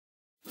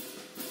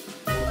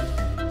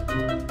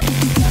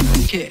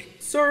kick.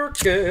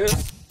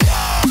 Circus.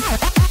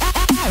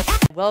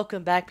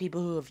 Welcome back,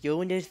 people who have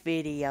joined this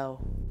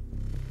video.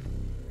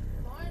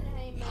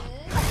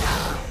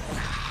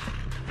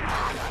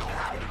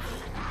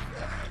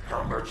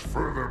 How much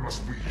further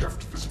must we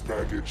heft this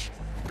baggage?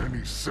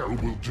 Any cell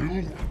will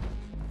do?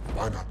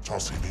 Why not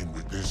toss him in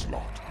with this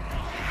lot?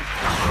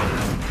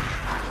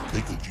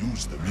 They could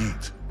use the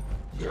meat.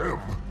 Them?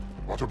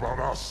 What about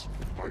us?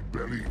 My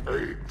belly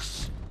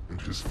aches, and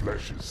his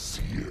flesh is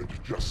seared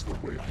just the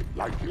way I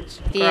like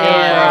it. Ew.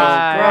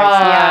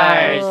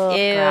 Knife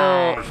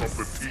off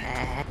the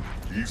teeth.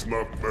 He's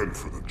not meant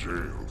for the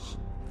jails.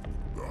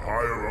 The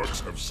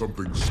hierarchs have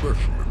something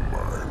special in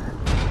mind.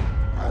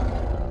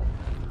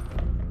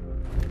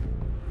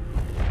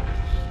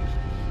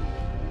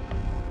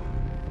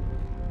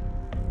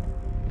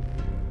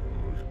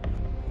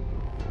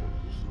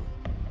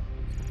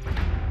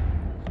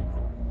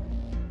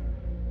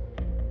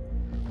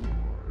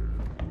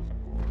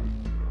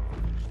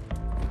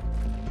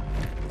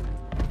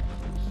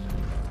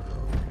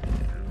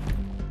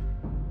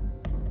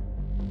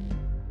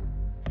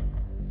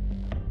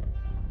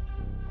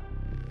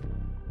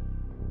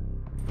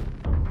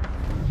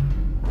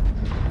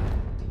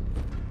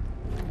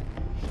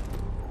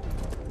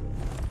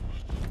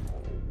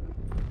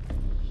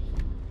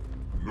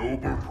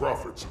 Noble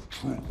prophets of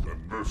truth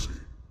and mercy,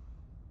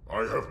 I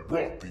have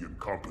brought the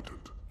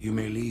incompetent. You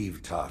may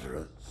leave,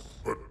 Tartarus.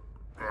 But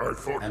I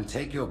thought... And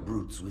take your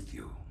brutes with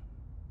you.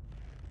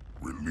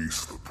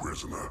 Release the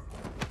prisoner.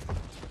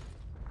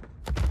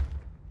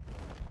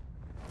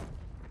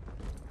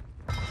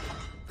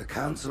 The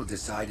council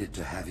decided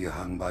to have you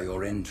hung by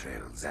your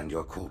entrails and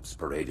your corpse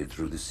paraded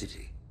through the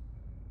city.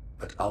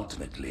 But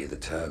ultimately, the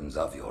terms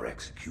of your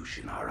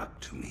execution are up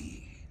to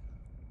me.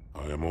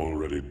 I am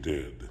already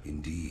dead.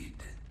 Indeed.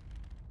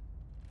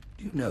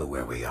 Do you know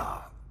where we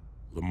are?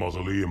 The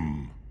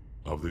mausoleum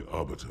of the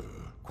Arbiter.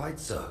 Quite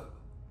so.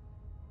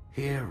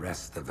 Here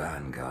rests the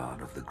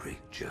vanguard of the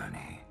great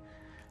journey.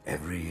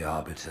 Every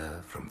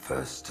Arbiter from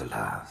first to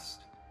last.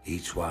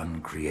 Each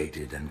one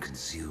created and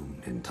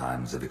consumed in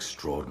times of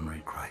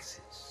extraordinary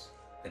crisis.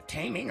 The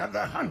taming of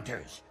the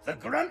Hunters, the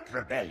Grunt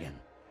Rebellion.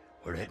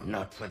 Were it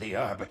not for the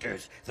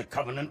Arbiters, the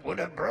Covenant would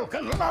have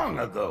broken long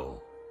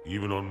ago.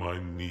 Even on my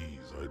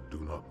knees, I do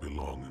not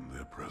belong in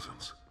their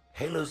presence.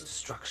 Halo's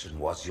destruction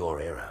was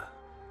your error,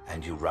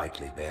 and you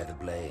rightly bear the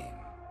blame.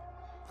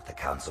 But the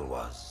Council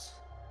was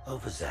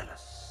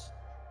overzealous.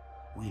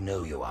 We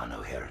know you are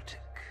no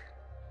heretic.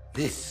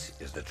 This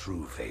is the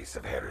true face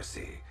of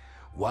heresy,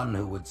 one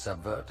who would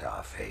subvert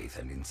our faith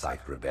and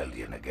incite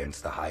rebellion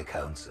against the High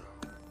Council.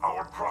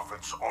 Our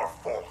prophets are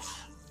false.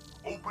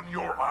 Open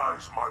your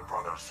eyes, my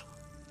brothers.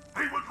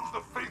 They will use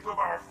the faith of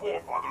our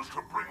forefathers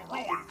to bring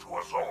ruin to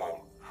us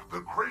all.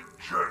 The great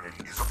journey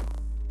is a...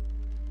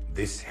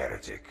 This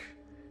heretic,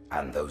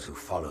 and those who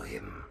follow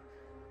him,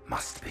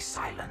 must be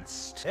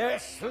silenced. Their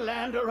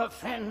slander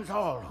offends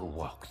all who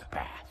walk the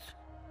path.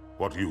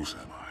 What use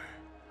am I?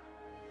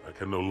 I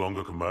can no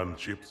longer command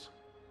ships,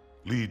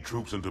 lead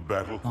troops into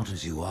battle. Not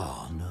as you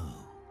are, no,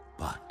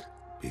 but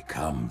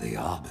become the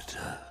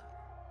Arbiter.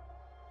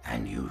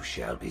 And you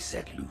shall be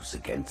set loose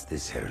against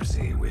this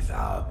heresy with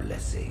our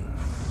blessing.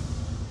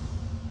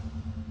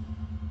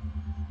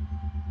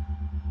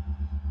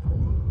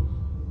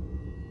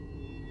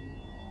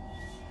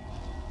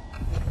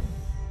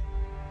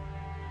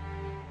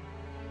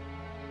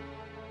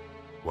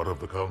 What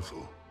of the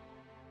Council?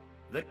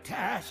 The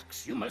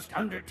tasks you must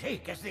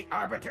undertake as the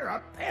Arbiter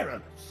are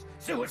perilous,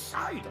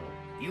 suicidal.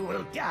 You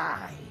will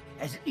die,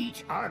 as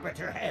each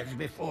Arbiter has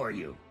before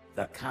you.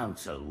 The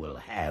Council will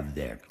have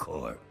their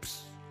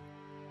corpse.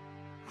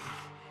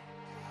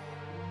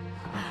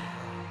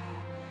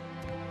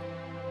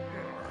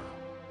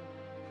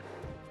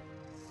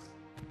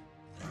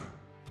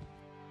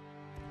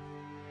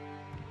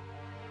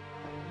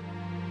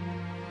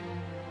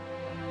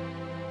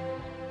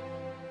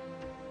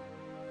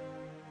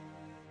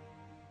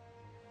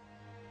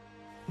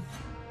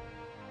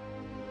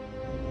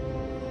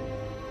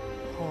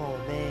 Oh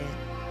man.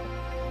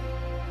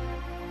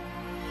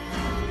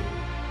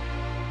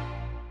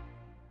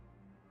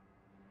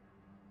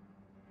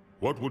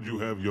 What would you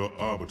have your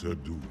Arbiter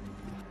do?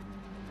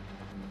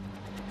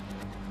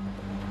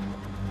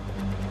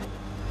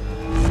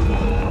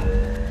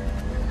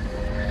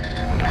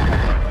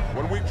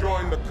 When we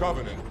joined the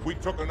Covenant, we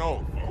took an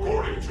oath.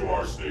 According to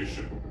our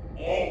station,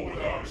 all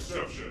without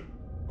exception.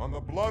 On the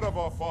blood of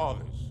our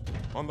fathers,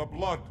 on the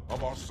blood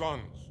of our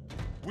sons,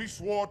 we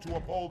swore to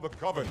uphold the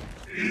Covenant.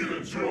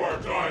 Even to our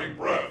dying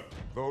breath.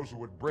 Those who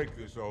would break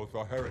this oath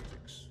are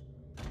heretics,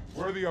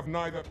 worthy of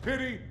neither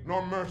pity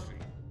nor mercy.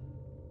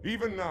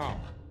 Even now,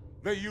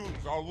 they use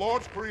our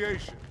Lord's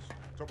creations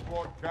to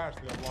broadcast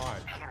their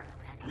lies.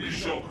 We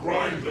shall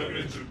grind them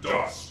into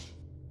dust.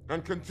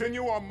 And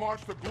continue our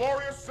march to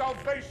glorious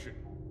salvation.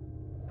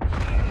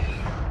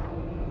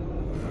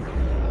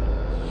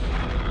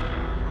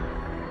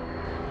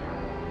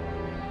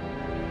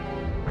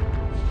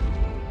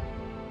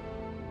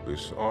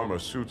 This armor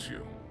suits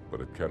you,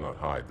 but it cannot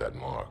hide that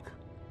mark.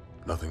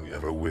 Nothing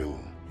ever will.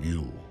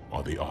 You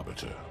are the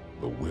arbiter,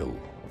 the will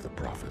of the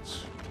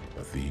prophets.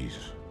 But these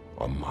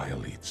are my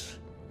elites.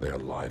 Their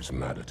lives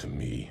matter to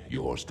me,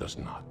 yours does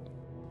not.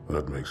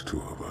 That makes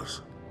two of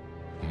us.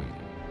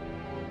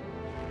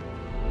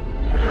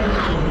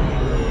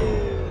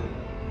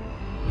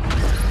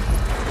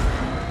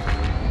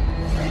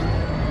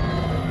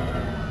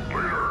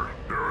 Leader,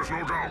 there is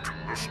no doubt.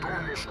 The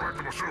storm will strike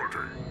the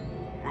facility.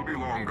 We'll be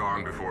long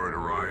gone before it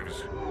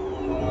arrives.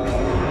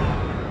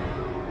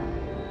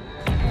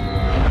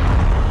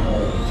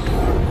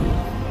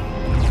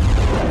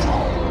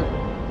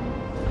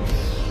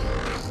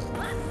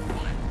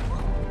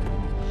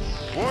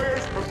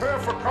 Warriors, prepare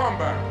for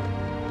combat!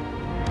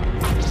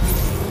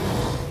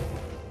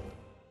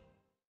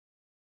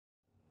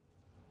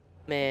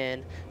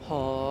 Man,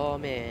 oh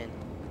man,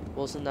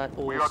 wasn't that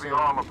awesome? We are the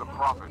arm of the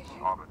prophets,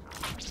 Arbiter,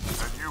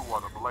 and you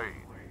are the blade.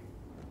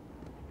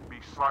 Be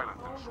silent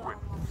and swift,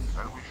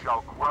 and we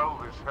shall quell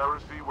this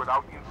heresy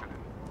without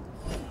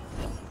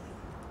incident.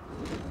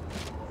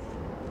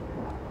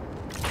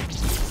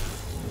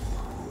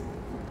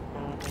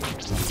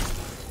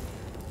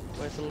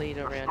 Where's the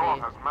leader The around storm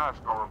here? has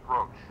masked our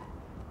approach,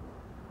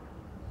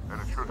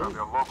 and it should have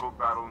their local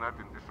battle net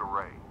in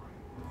disarray.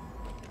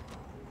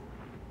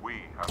 We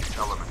have the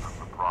element of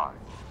surprise,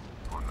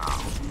 for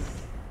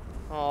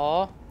now.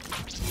 Aww.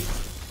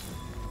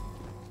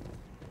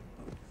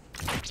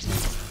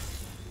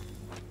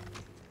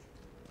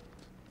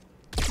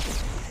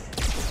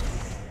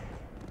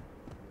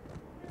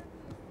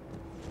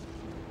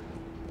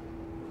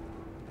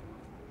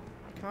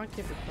 I can't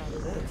give it back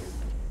this.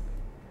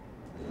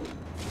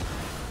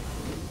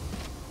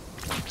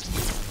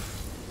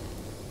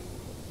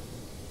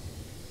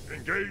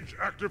 Engage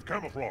active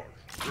camouflage.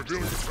 Reveal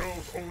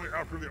yourselves only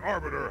after the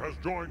Arbiter has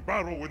joined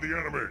battle with the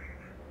enemy.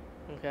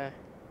 Okay.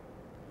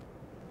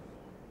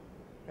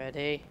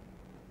 Ready?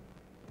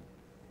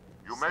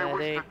 You may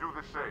wish Steady. to do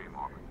the same,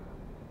 Arbiter.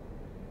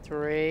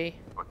 3,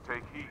 But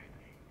take heed.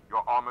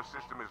 Your armor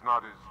system is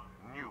not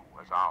as new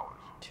as ours.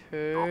 2,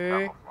 Your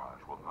camouflage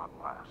will not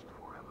last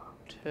forever.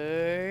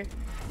 2,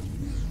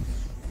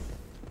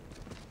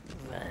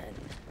 1.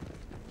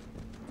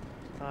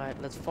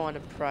 Alright, let's find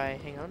and pray.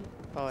 Hang on.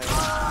 Oh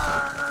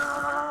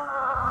yeah.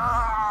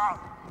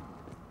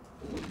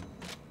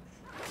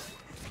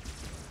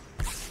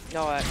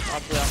 Alright, I'll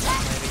do that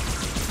one maybe.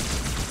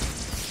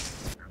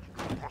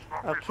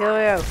 I'll kill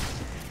you.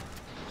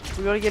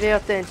 We gotta get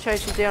out there and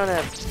chase you down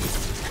there.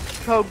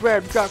 Cold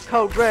red, we got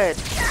cold red.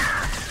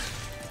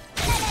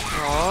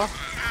 Aww.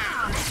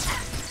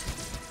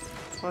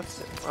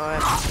 What's it? I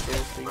have to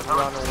seriously run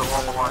around.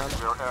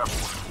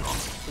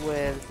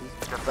 Where this is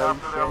Get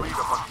after their leader,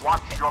 but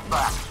watch your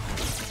back.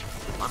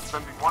 I'm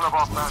sending one of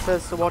our men.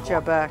 says to watch our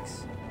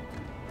backs.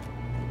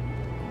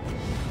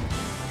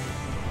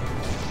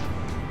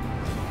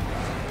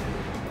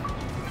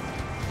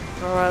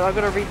 Alright, I've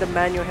got to read the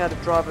manual how to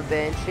drive a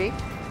Banshee.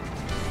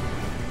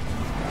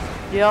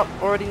 Yep,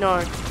 already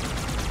know.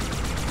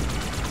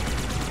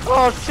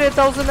 Oh shit,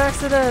 that was an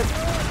accident!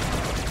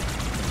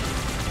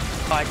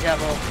 Bye,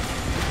 devil.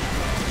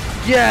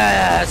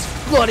 Yes!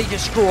 Bloody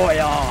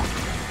destroyer!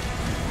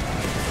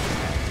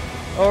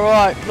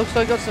 Alright, looks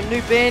like I got some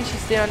new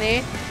Banshees down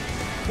here.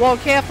 Whoa,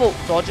 careful!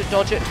 Dodge it,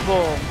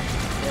 boom.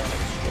 Yeah,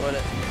 destroyed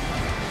it.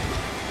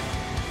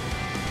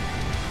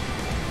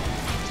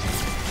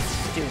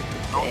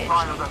 Stupid No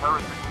sign of Banshee. the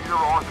heretic leader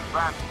or his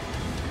band.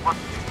 We must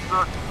keep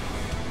searching.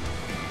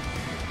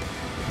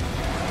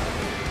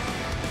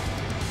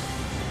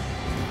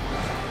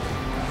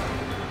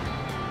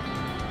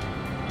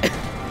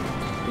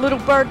 Little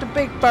bird to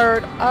big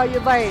bird, are you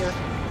there?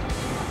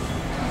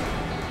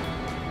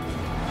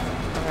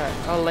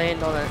 Alright, I'll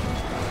land on it.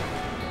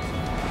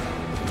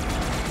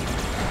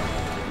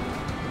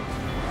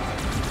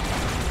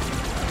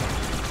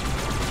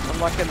 I'm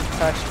like an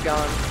attached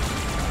gun.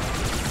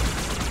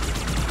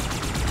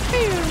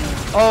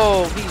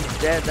 Oh,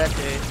 he's dead, that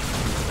dude.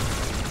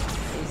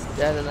 He's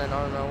dead and then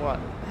I don't know what.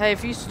 Hey,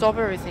 if you stop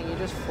everything, you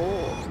just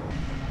fall.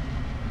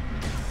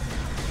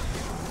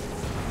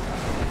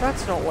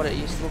 That's not what it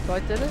used to look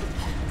like, did it?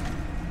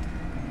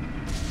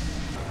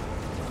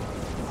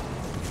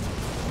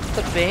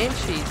 The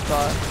Banshees,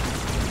 but...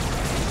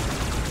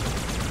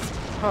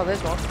 Oh,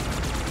 there's one.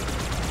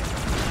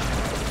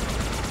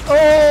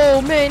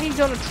 Oh, man, he's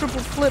on a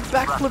triple flip,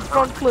 backflip,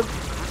 front flip.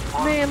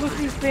 Man, look at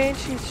these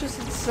Banshees, just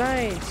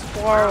insane.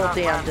 Spiral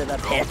down to the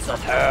pits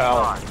of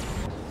hell.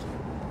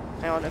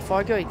 Hang on, if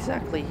I go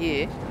exactly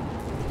here,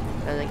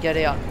 and then get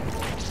out.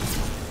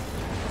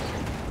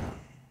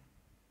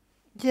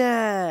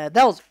 Yeah,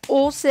 that was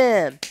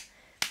awesome.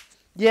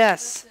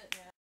 Yes.